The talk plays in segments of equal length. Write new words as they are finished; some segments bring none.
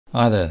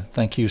Hi there,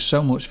 thank you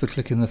so much for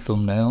clicking the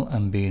thumbnail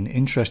and being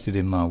interested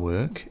in my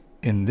work.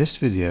 In this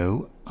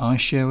video I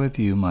share with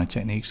you my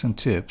techniques and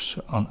tips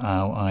on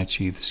how I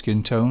achieve the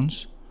skin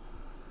tones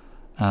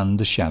and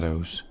the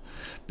shadows.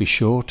 Be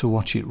sure to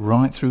watch it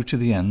right through to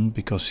the end,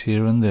 because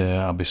here and there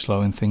I'll be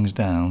slowing things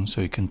down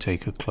so you can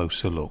take a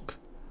closer look.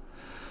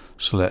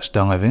 So let's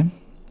dive in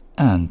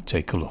and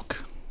take a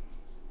look.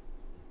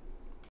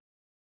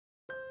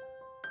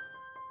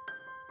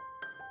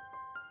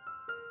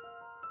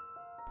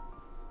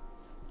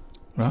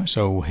 Right,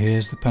 so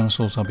here's the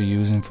pencils I'll be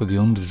using for the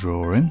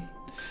underdrawing.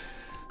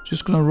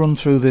 Just going to run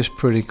through this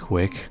pretty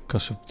quick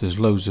because there's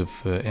loads of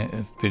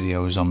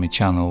videos on my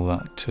channel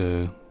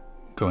that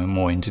going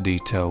more into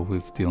detail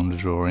with the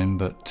underdrawing,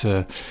 but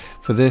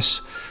for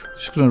this I'm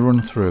just going to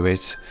run through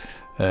it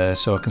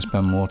so I can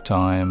spend more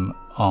time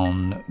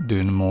on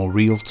doing more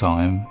real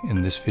time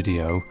in this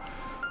video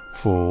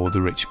for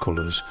the rich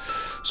colours.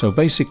 So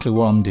basically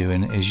what I'm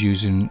doing is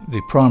using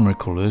the primary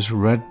colours,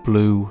 red,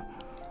 blue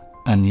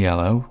and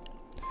yellow,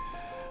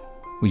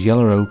 with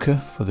yellow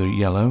ochre for the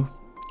yellow,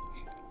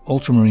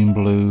 ultramarine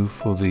blue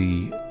for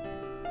the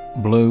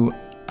blue,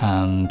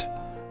 and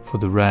for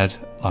the red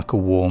like a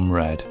warm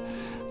red.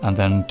 And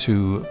then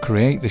to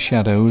create the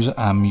shadows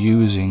I'm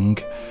using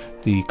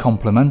the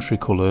complementary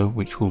colour,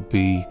 which will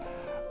be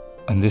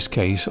in this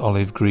case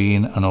olive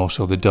green, and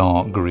also the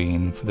dark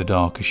green for the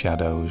darker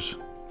shadows.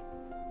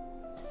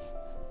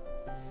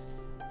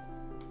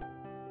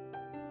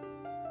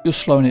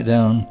 Just slowing it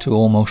down to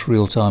almost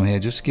real time here,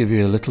 just to give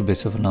you a little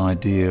bit of an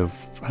idea of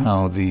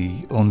how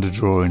the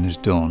underdrawing is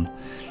done.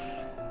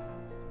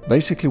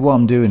 Basically what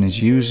I'm doing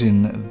is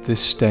using this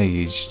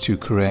stage to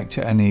correct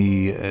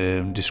any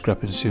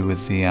discrepancy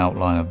with the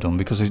outline I've done,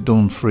 because it's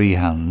done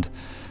freehand,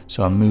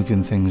 so I'm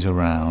moving things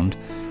around.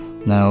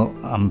 Now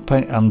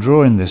I'm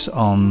drawing this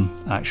on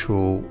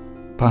actual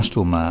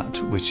pastel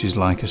mat, which is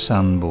like a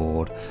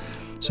sandboard,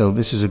 so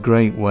this is a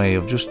great way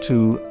of just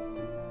to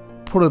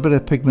put a bit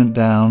of pigment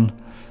down,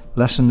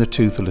 lessen the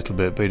tooth a little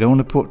bit, but you don't want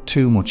to put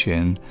too much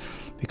in,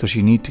 because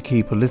you need to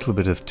keep a little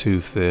bit of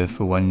tooth there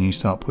for when you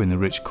start putting the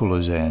rich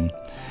colours in.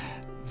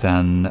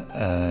 Then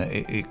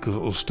it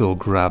will still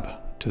grab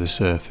to the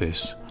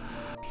surface.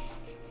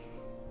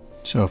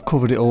 So I've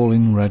covered it all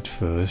in red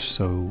first,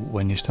 so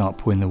when you start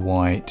putting the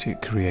white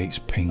it creates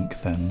pink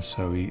then.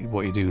 So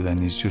what you do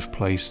then is just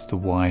place the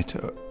white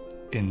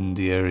in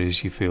the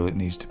areas you feel it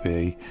needs to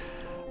be,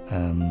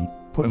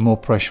 putting more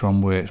pressure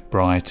on where it's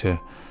brighter,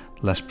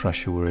 less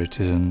pressure where it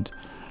isn't,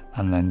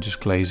 and then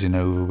just glazing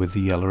over with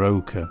the yellow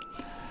ochre.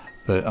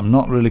 But I'm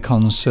not really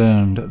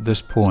concerned at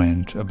this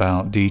point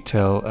about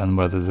detail and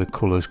whether the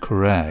colour's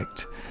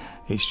correct.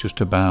 It's just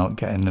about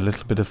getting a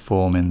little bit of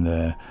form in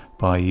there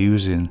by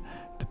using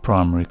the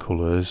primary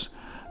colours,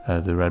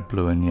 the red,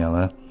 blue and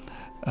yellow,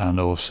 and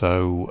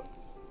also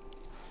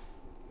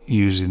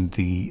using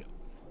the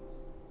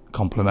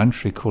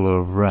complementary colour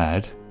of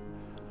red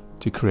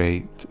to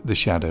create the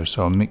shadow.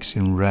 So I'm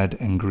mixing red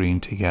and green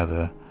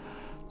together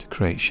to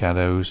create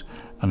shadows,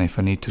 and if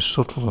I need to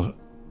subtle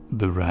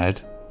the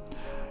red,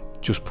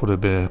 just put a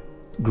bit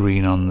of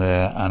green on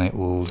there and it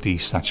will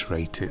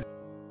desaturate it.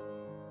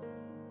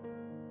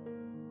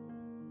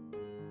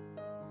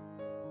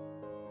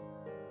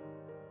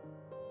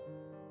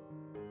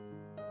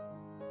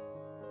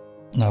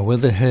 Now where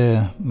the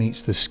hair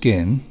meets the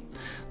skin,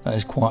 that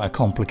is quite a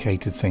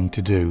complicated thing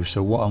to do,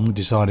 so what I'm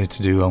decided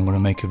to do, I'm going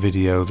to make a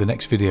video. The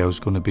next video is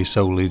going to be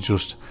solely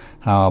just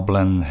how I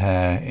blend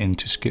hair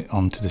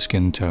onto the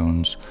skin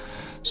tones,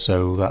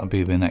 so that'll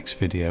be the next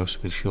video, so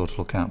be sure to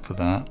look out for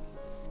that.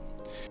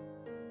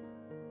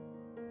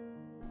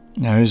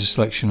 Now here's a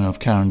selection of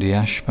Caran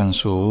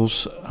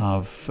pencils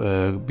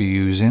I've be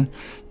using.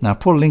 Now I'll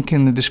put a link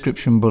in the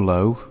description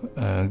below,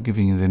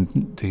 giving you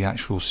the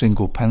actual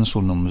single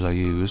pencil numbers I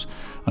use,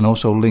 and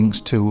also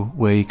links to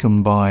where you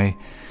can buy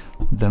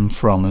them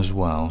from as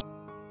well.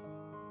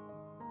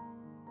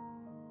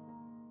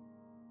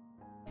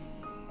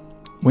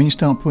 When you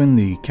start putting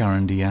the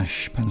Caran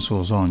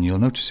pencils on, you'll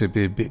notice it'll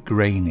be a bit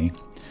grainy,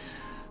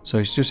 so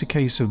it's just a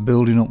case of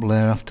building up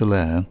layer after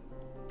layer,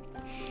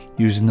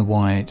 using the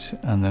white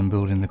and then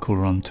building the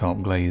colour on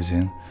top,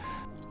 glazing.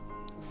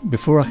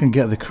 Before I can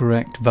get the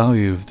correct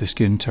value of the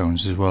skin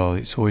tones as well,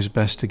 it's always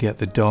best to get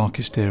the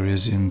darkest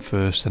areas in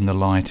first and the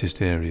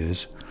lightest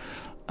areas,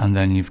 and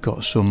then you've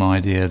got some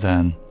idea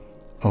then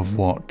of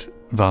what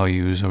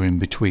values are in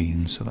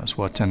between. So that's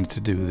what I tended to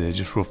do there,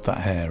 just rough that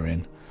hair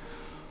in.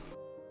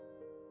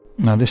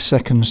 Now this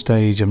second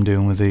stage I'm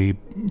doing with the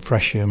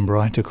fresher and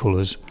brighter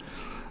colours,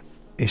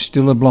 it's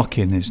still a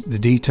blocking. It's the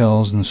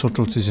details and the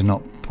subtleties are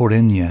not put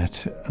in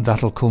yet.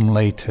 That'll come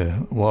later.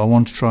 What I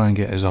want to try and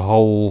get is the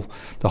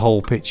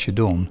whole picture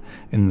done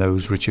in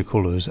those richer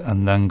colours,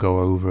 and then go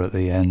over at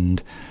the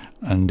end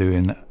and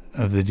doing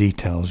the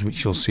details,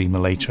 which you'll see me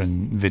later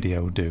in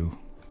video do.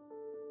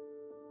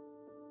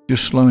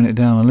 Just slowing it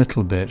down a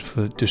little bit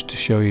just to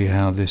show you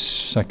how this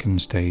second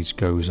stage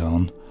goes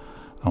on.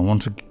 I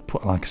want to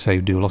put, like I say,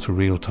 do a lot of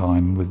real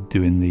time with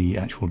doing the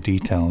actual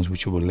details,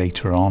 which will be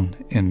later on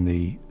in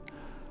the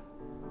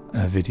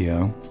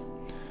video.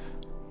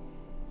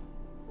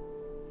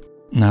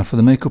 Now for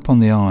the makeup on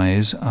the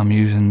eyes, I'm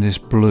using this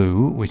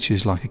blue, which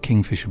is like a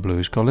kingfisher blue.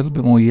 It's got a little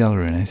bit more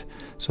yellow in it,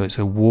 so it's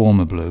a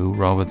warmer blue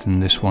rather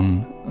than this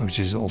one, which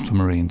is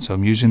ultramarine. So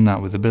I'm using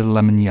that with a bit of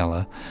lemon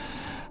yellow,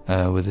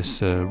 with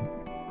this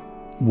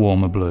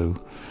warmer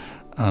blue,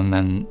 and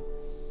then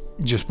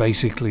just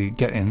basically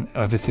getting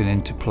everything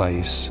into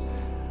place.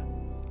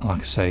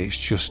 Like I say, it's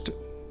just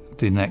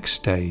the next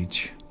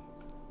stage.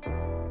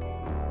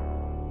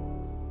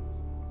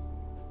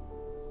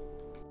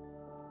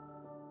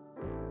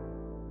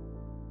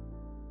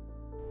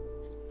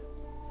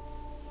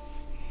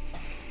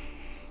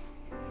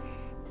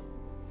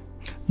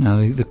 Now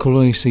the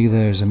colour you see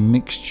there is a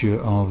mixture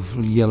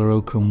of yellow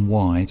ochre and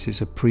white.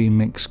 It's a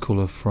pre-mixed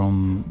colour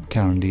from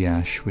Caran,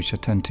 which I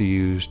tend to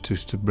use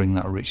just to bring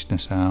that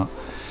richness out.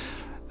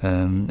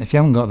 If you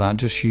haven't got that,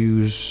 just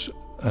use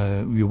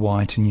your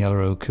white and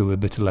yellow ochre with a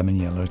bit of lemon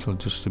yellow. It'll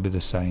just be the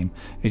same.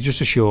 It's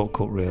just a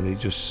shortcut really, it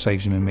just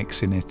saves me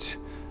mixing it.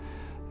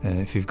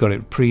 If you've got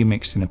it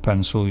pre-mixed in a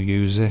pencil,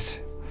 use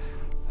it,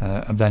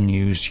 and then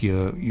use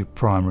your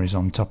primaries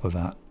on top of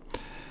that.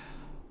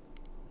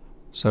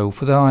 So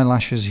for the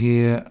eyelashes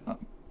here, I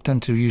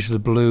tend to use the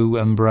blue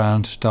and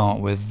brown to start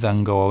with,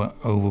 then go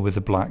over with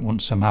the black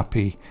once I'm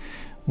happy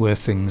where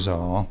things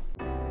are.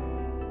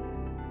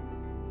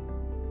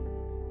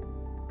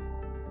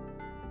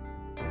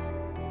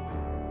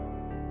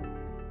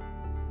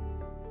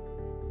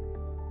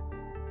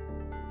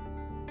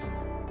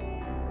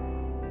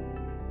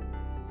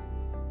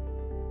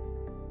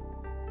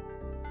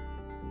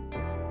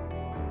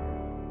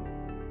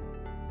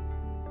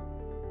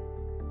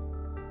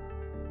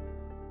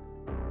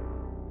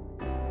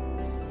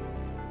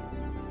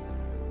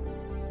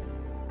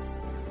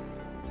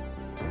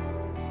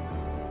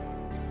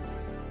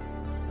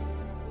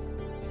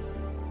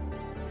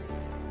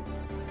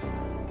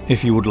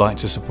 If you would like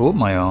to support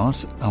my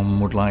art and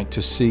would like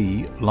to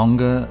see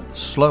longer,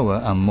 slower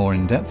and more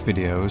in-depth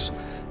videos,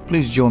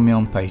 please join me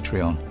on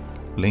Patreon.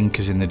 Link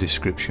is in the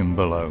description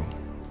below.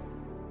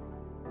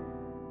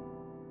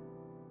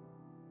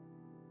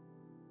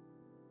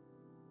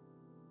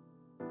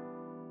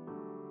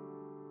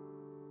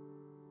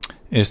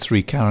 Here's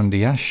 3 Caran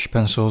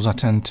pencils I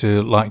tend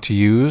to like to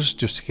use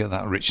just to get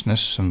that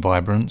richness and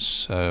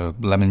vibrance.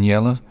 Lemon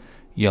yellow,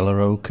 yellow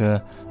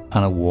ochre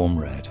and a warm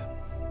red.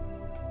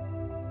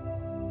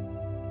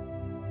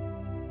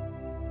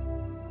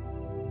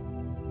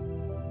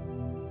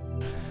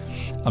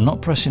 I'm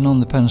not pressing on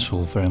the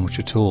pencil very much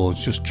at all,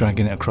 just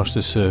dragging it across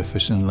the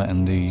surface and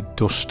letting the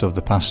dust of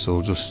the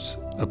pastel just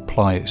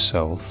apply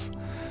itself,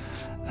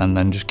 and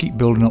then just keep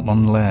building up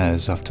on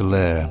layers after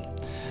layer.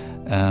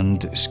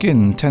 And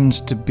skin tends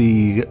to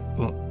be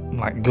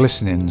like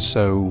glistening,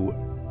 so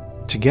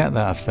to get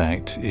that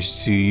effect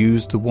is to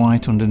use the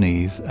white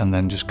underneath and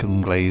then just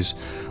come glaze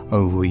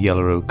over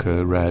yellow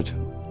ochre, red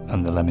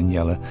and the lemon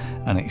yellow,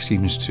 and it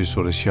seems to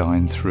sort of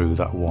shine through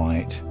that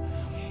white.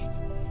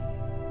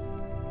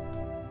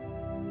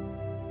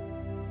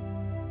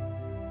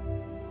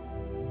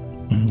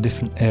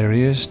 Different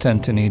areas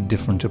tend to need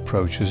different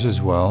approaches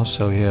as well.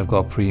 So here I've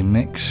got a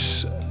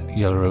pre-mix,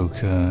 yellow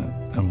ochre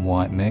and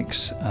white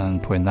mix,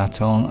 and putting that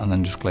on and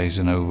then just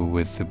glazing over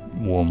with the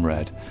warm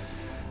red.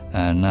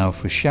 And now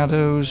for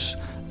shadows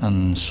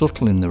and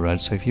subtle in the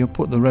red, so if you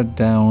put the red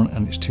down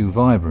and it's too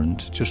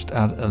vibrant, just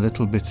add a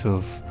little bit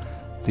of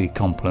the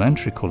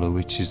complementary colour,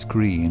 which is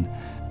green,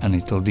 and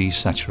it'll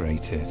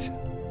desaturate it.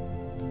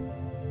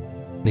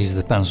 These are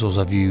the pencils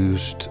I've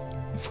used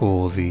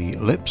for the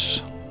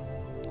lips,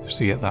 just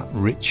to get that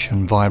rich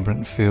and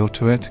vibrant feel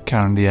to it.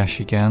 Caran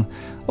again.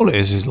 All it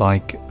is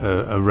like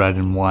a red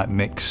and white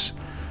mix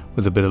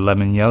with a bit of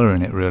lemon yellow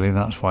in it really.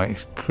 That's why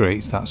it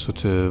creates that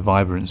sort of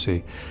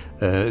vibrancy.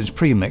 It's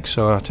pre-mixed,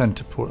 so I tend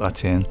to put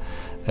that in.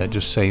 It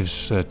just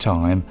saves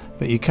time,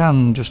 but you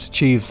can just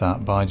achieve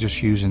that by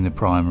just using the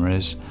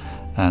primaries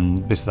and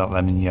a bit of that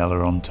lemon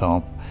yellow on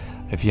top.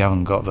 If you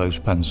haven't got those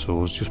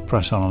pencils, just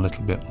press on a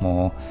little bit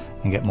more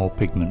and get more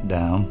pigment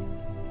down.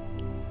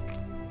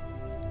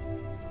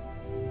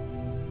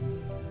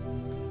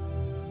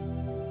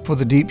 For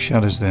the deep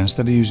shadows then,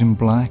 instead of using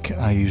black,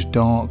 I use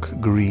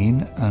dark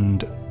green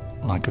and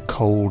like a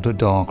cold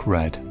dark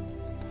red.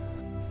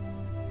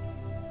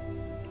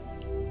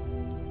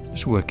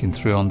 Just working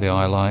through on the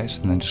highlights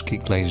and then just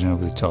keep glazing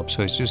over the top.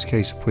 So it's just a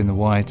case of putting the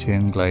white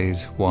in,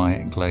 glaze,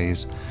 white,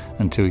 glaze,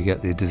 until you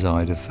get the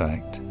desired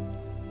effect.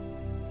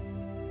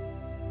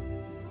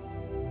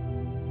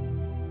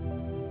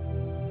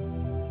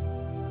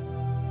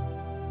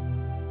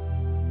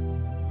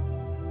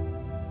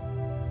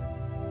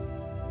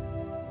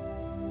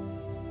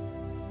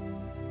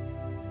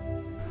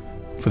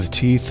 For the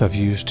teeth I've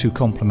used 2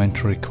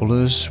 complementary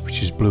colours,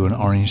 which is blue and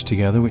orange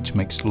together, which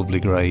makes lovely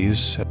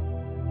greys.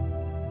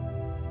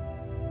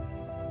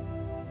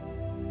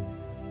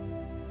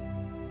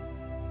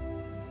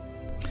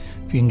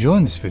 If you're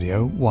enjoying this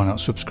video, why not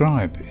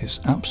subscribe? It's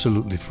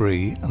absolutely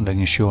free, and then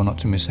you're sure not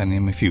to miss any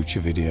of my future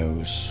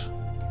videos.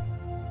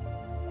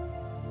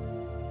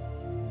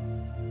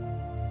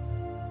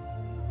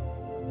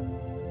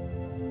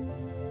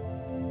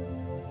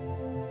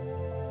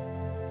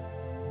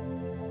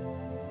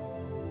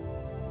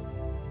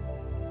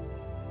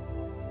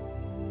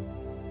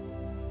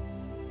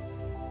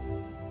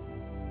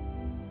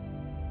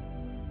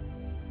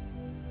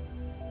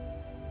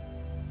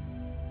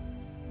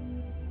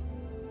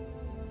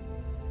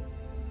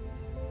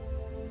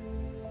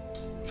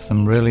 For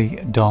some really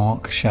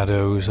dark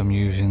shadows, I'm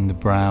using the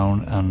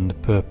brown and the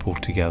purple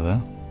together.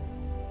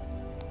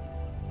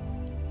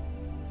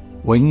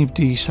 When you've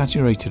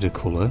desaturated a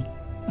colour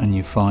and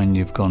you find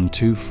you've gone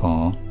too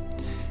far,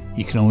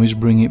 you can always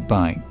bring it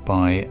back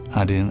by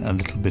adding a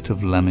little bit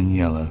of lemon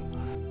yellow.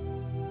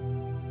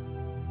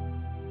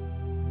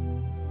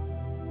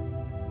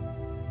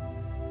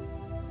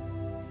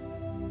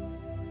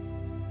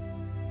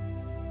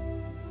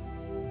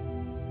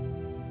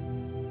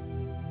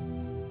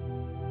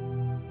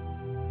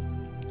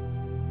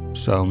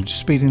 So I'm just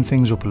speeding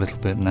things up a little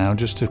bit now,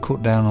 just to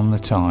cut down on the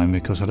time,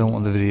 because I don't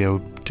want the video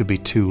to be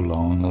too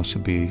long, else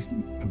it'll be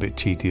a bit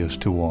tedious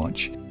to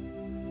watch.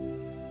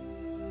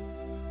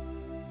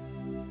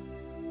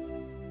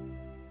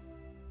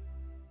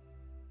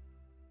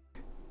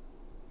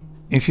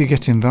 If you're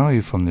getting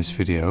value from this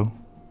video,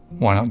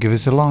 why not give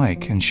it a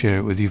like and share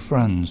it with your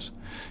friends?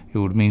 It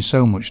would mean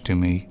so much to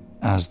me,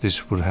 as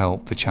this would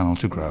help the channel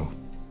to grow.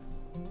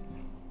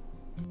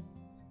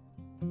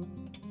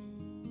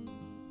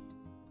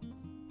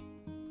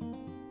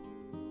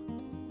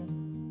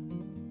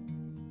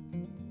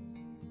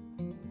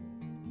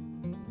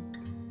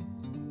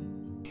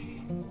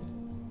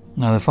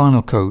 Now the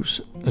final coat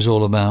is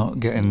all about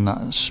getting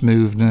that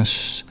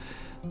smoothness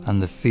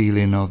and the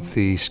feeling of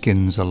the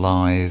skin's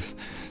alive.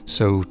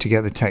 So to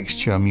get the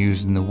texture, I'm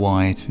using the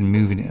white and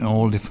moving it in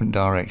all different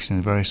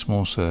directions, very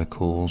small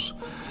circles,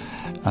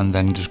 and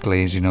then just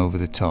glazing over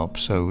the top.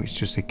 So it's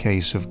just a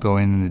case of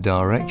going in the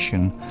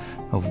direction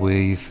of where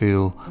you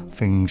feel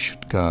things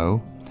should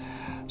go.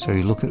 So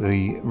you look at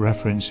the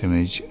reference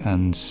image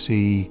and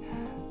see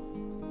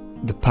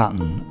the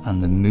pattern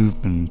and the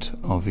movement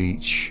of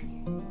each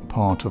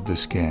part of the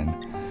skin.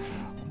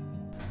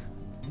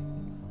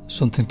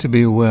 Something to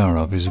be aware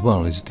of as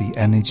well is the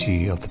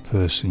energy of the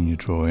person you're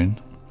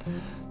drawing.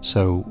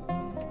 So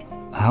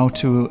how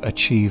to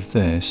achieve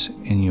this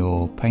in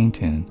your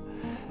painting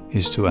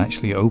is to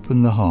actually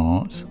open the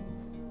heart,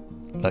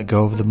 let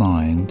go of the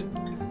mind,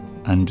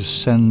 and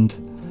just send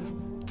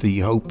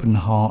the open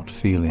heart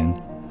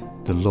feeling,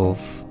 the love,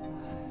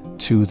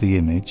 to the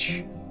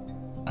image,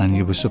 and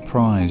you'll be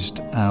surprised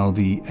how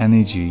the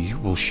energy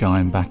will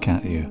shine back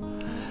at you.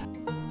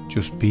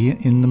 Just be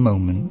in the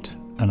moment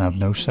and have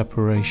no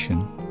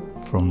separation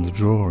from the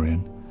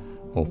drawing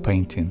or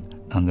painting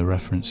and the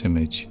reference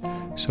image.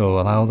 So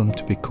allow them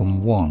to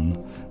become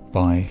one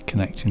by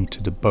connecting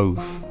to the both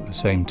at the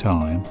same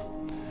time,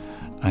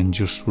 and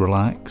just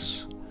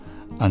relax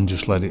and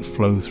just let it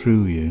flow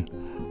through you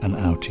and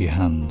out to your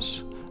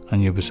hands,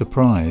 and you'll be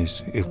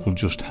surprised it will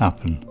just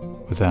happen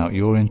without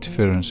your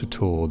interference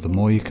at all. The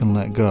more you can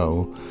let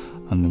go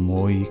and the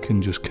more you can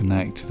just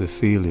connect to the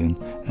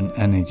feeling and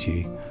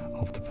energy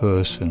of the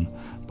person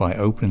by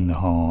opening the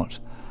heart,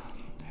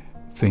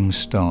 things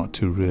start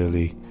to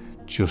really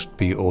just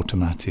be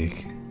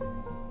automatic.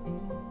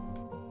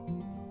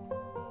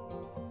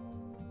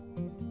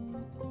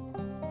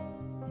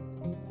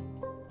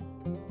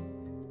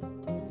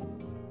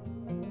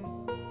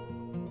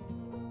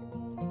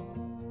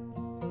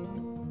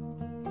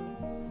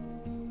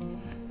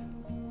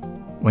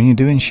 When you're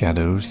doing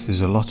shadows,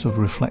 there's a lot of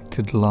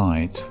reflected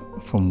light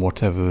from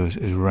whatever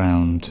is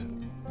around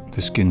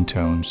the skin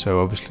tone.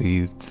 So obviously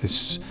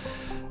this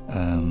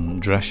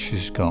dress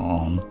she's got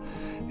on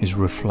is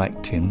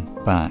reflecting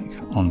back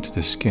onto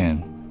the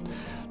skin.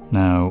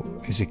 Now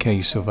it's a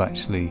case of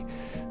actually,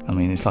 I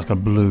mean, it's like a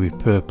bluey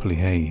purpley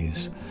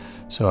haze.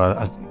 So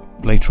I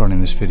later on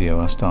in this video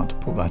I'll start to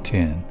put that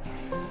in.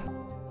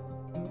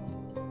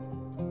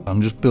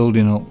 I'm just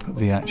building up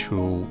the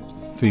actual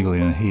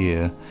feeling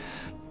here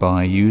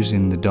by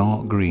using the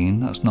dark green.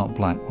 That's not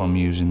black what I'm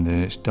using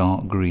there, it's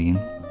dark green,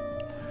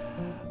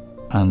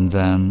 and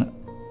then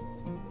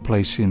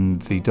placing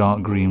the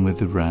dark green with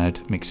the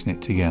red, mixing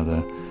it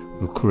together,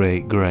 will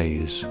create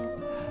greys,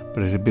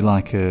 but it'd be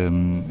like it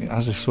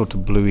has a sort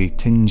of bluey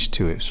tinge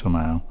to it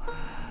somehow,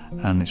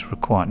 and it's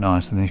quite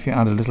nice. And if you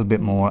add a little bit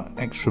more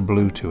extra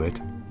blue to it,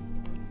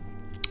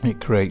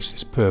 it creates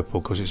this purple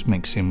because it's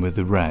mixing with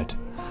the red.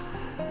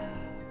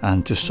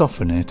 And to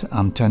soften it,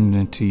 I'm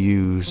tending to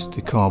use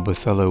the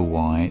Carbothello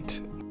white.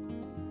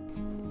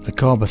 The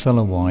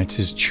Carbothello white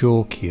is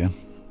chalkier,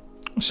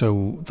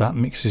 so that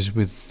mixes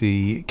with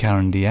the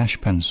Caran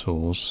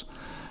pencils,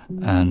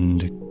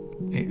 and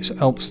it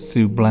helps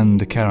to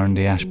blend the Caran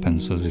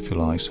pencils, if you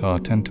like. So I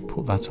tend to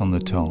put that on the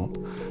top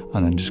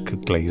and then just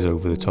glaze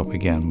over the top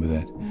again with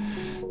it.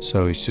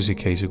 So it's just a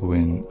case of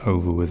going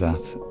over with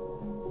that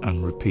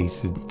and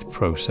repeated the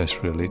process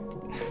really.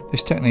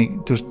 This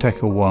technique does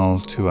take a while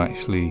to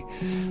actually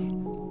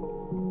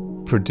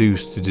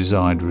produce the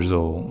desired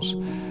results.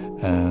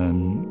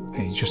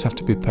 You just have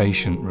to be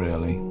patient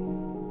really.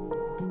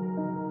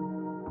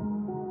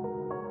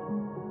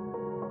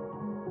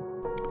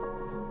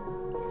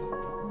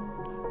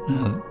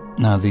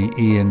 Now the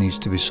ear needs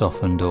to be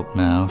softened up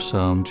now, so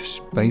I'm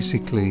just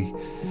basically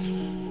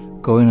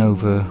going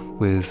over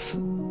with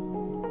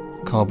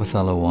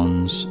Carbothello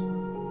ones,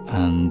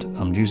 and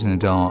I'm using a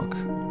dark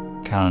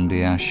Caran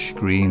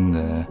green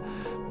there,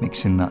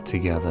 mixing that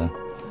together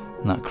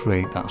and that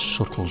create that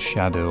subtle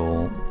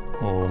shadow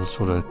or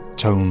sort of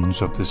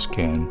tones of the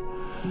skin,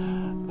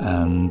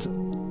 and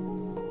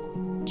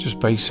just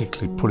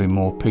basically putting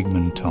more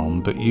pigment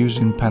on, but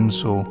using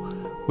pencil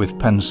with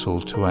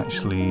pencil to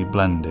actually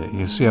blend it.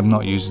 You see I'm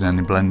not using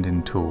any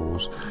blending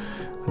tools.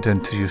 I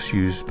tend to just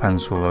use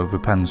pencil over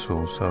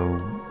pencil, so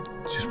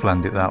just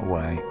blend it that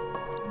way,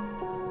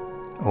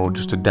 or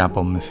just a dab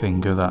on my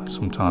finger, that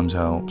sometimes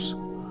helps.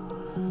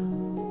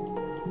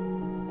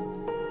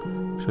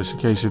 So it's a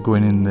case of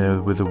going in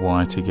there with the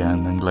white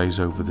again, then glaze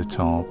over the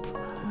top,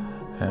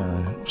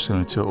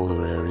 similar to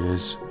other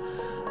areas,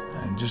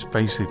 and just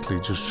basically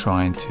just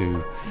trying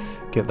to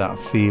get that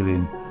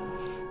feeling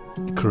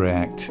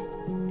correct.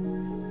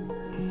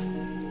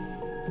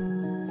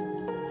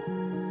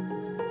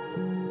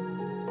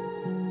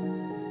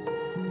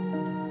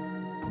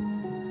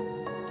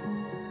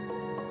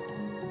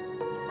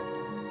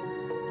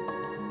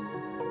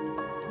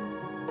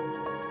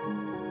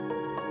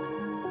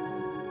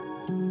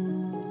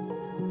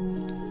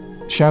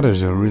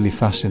 Shadows are really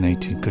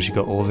fascinating because you've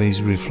got all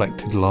these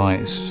reflected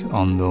lights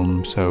on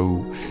them. So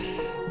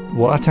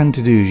what I tend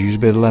to do is use a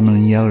bit of lemon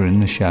and yellow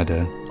in the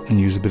shadow and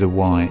use a bit of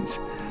white,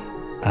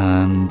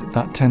 and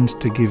that tends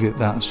to give it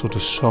that sort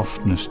of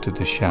softness to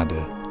the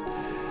shadow,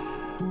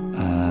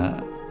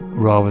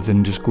 rather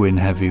than just going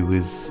heavy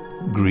with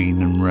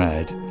green and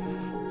red.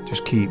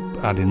 Just keep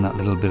adding that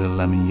little bit of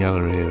lemon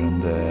yellow here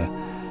and there,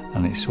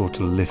 and it sort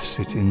of lifts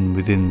it in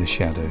within the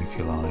shadow, if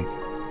you like.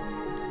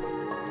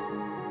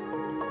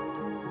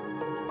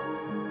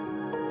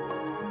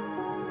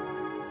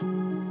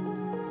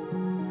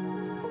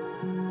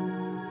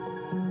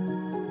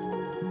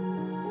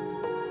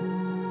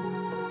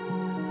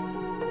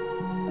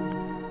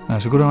 Now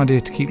it's a good idea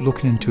to keep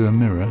looking into a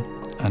mirror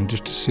and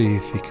just to see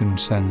if you can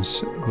sense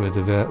where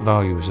the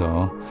values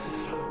are,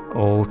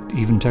 or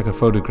even take a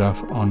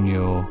photograph on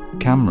your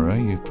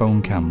camera, your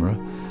phone camera,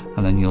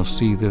 and then you'll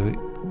see the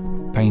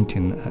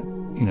painting,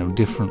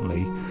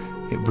 differently.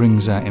 It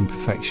brings out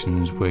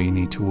imperfections where you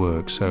need to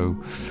work. So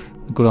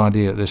a good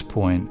idea at this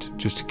point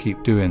just to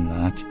keep doing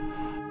that.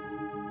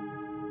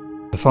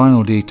 The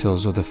final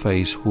details of the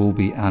face will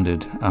be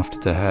added after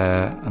the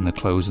hair and the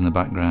clothes in the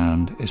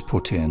background is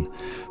put in,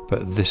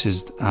 but this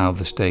is how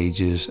the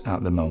stage is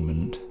at the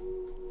moment.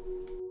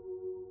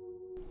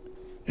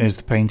 Here's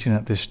the painting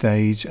at this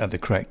stage at the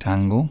correct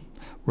angle,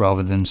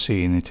 rather than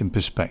seeing it in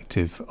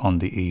perspective on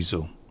the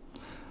easel.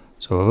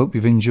 So I hope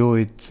you've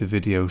enjoyed the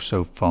video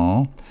so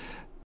far.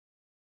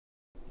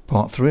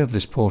 Part 3 of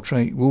this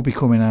portrait will be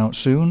coming out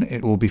soon.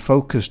 It will be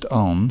focused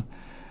on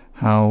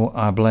how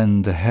I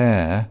blend the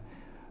hair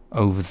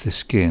over the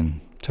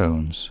skin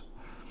tones.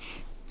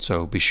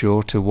 So be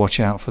sure to watch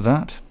out for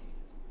that.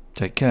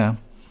 Take care.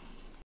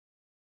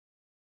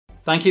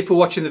 Thank you for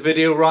watching the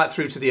video right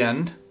through to the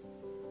end.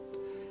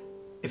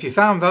 If you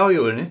found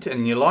value in it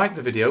and you liked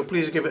the video,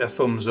 please give it a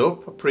thumbs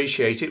up.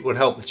 Appreciate it, would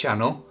help the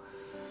channel.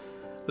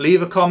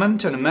 Leave a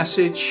comment and a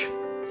message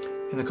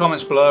in the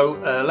comments below.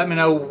 Let me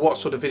know what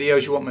sort of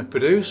videos you want me to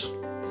produce.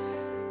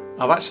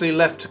 I've actually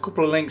left a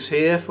couple of links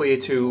here for you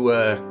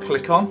to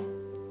click on,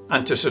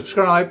 and to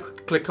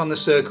subscribe, click on the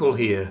circle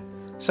here.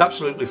 It's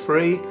absolutely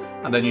free,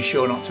 and then you're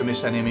sure not to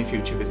miss any of my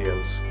future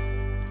videos.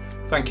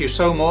 Thank you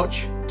so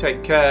much,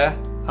 take care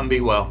and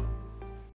be well.